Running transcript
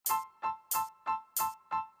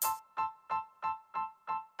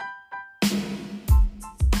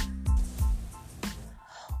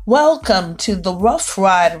Welcome to the Rough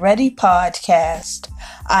Ride Ready podcast.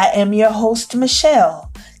 I am your host,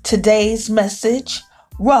 Michelle. Today's message,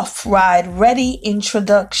 Rough Ride Ready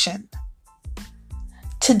Introduction.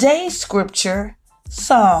 Today's scripture,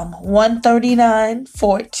 Psalm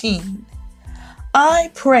 139:14. I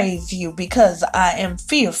praise you because I am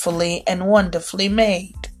fearfully and wonderfully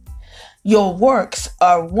made. Your works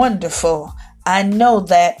are wonderful. I know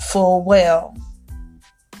that full well.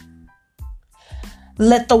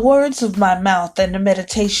 Let the words of my mouth and the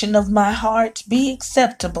meditation of my heart be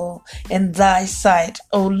acceptable in thy sight,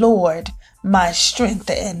 O Lord, my strength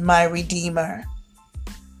and my redeemer.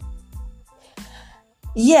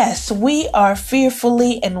 Yes, we are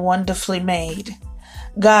fearfully and wonderfully made.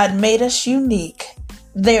 God made us unique.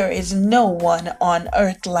 There is no one on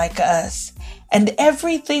earth like us, and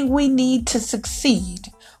everything we need to succeed,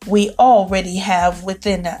 we already have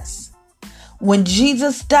within us. When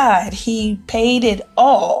Jesus died, he paid it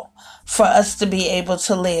all for us to be able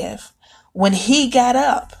to live. When he got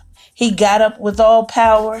up with all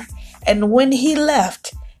power. And when he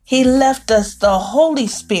left us the Holy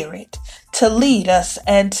Spirit to lead us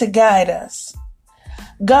and to guide us.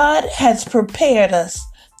 God has prepared us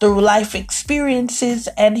through life experiences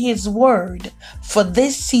and his word for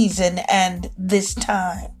this season and this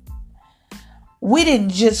time. We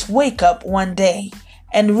didn't just wake up one day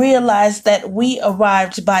and realize that we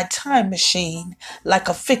arrived by time machine like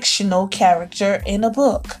a fictional character in a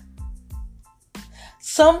book.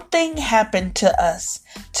 Something happened to us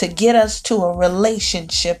to get us to a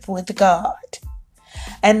relationship with God.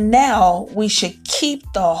 And now we should keep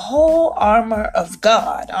the whole armor of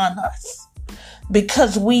God on us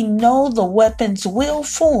because we know the weapons will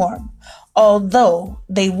form, although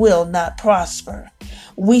they will not prosper.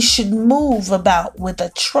 We should move about with a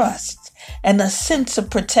trust and a sense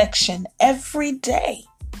of protection every day.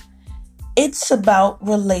 It's about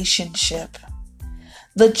relationship.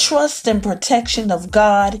 The trust and protection of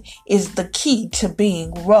God is the key to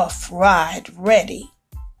being rough ride ready.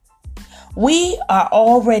 We are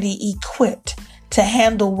already equipped to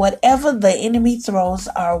handle whatever the enemy throws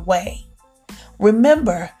our way.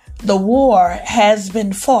 Remember, the war has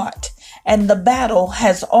been fought and the battle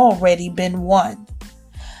has already been won.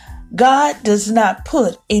 God does not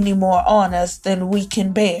put any more on us than we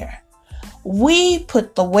can bear. We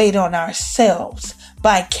put the weight on ourselves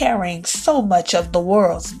by carrying so much of the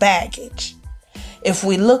world's baggage. If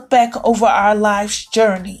we look back over our life's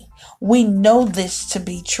journey, we know this to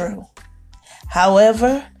be true.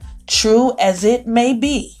 However, true as it may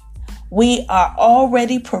be, we are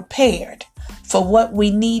already prepared for what we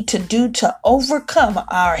need to do to overcome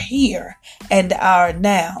our here and our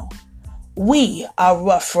now. We are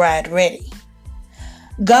rough ride ready.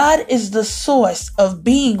 God is the source of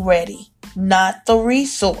being ready, not the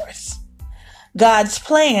resource. God's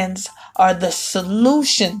plans are the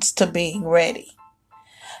solutions to being ready.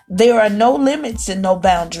 There are no limits and no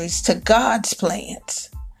boundaries to God's plans.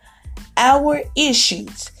 Our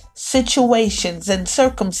issues, situations, and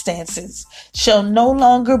circumstances shall no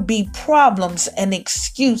longer be problems and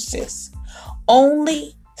excuses,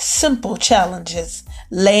 only simple challenges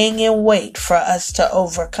laying in wait for us to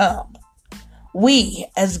overcome. We,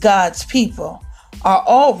 as God's people, are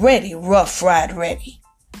already rough ride ready.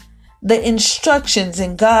 The instructions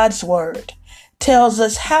in God's word tells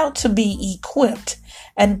us how to be equipped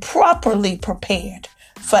and properly prepared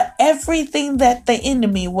for everything that the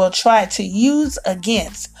enemy will try to use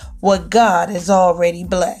against what God has already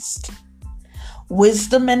blessed.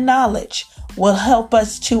 Wisdom and knowledge will help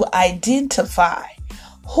us to identify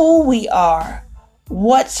who we are,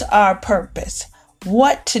 what's our purpose,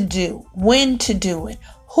 what to do, when to do it,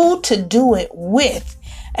 who to do it with,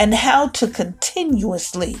 and how to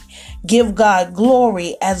continuously give God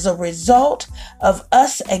glory as a result of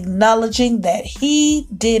us acknowledging that he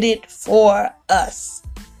did it for us.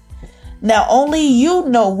 Now only you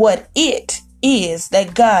know what it is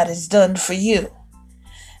that God has done for you.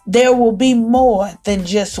 There will be more than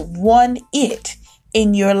just one it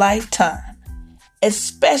in your lifetime,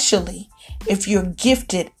 especially if you're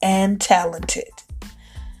gifted and talented.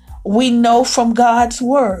 We know from God's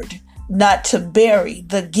word not to bury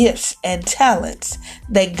the gifts and talents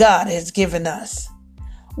that God has given us.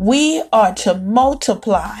 We are to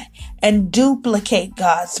multiply and duplicate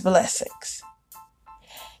God's blessings.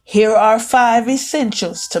 Here are 5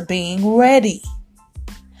 essentials to being ready: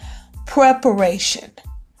 preparation,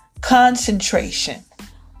 concentration,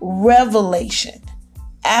 revelation,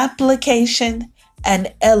 application,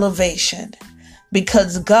 and elevation.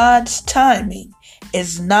 Because God's timing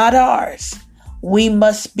is not ours, we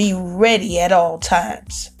must be ready at all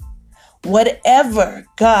times. Whatever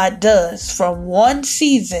God does from one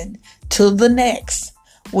season to the next,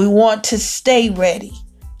 we want to stay ready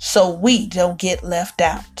so we don't get left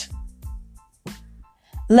out.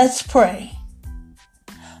 Let's pray.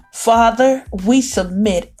 Father, we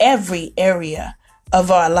submit every area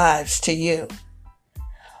of our lives to you.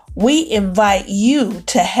 We invite you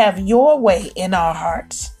to have your way in our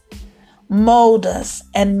hearts. Mold us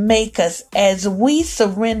and make us as we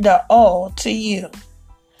surrender all to you.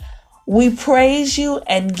 We praise you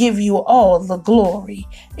and give you all the glory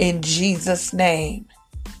in Jesus' name.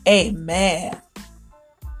 Amen.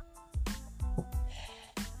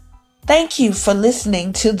 Thank you for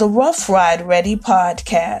listening to the Rough Ride Ready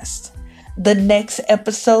podcast. The next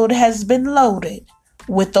episode has been loaded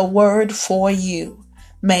with a word for you.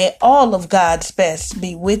 May all of God's best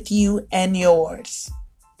be with you and yours.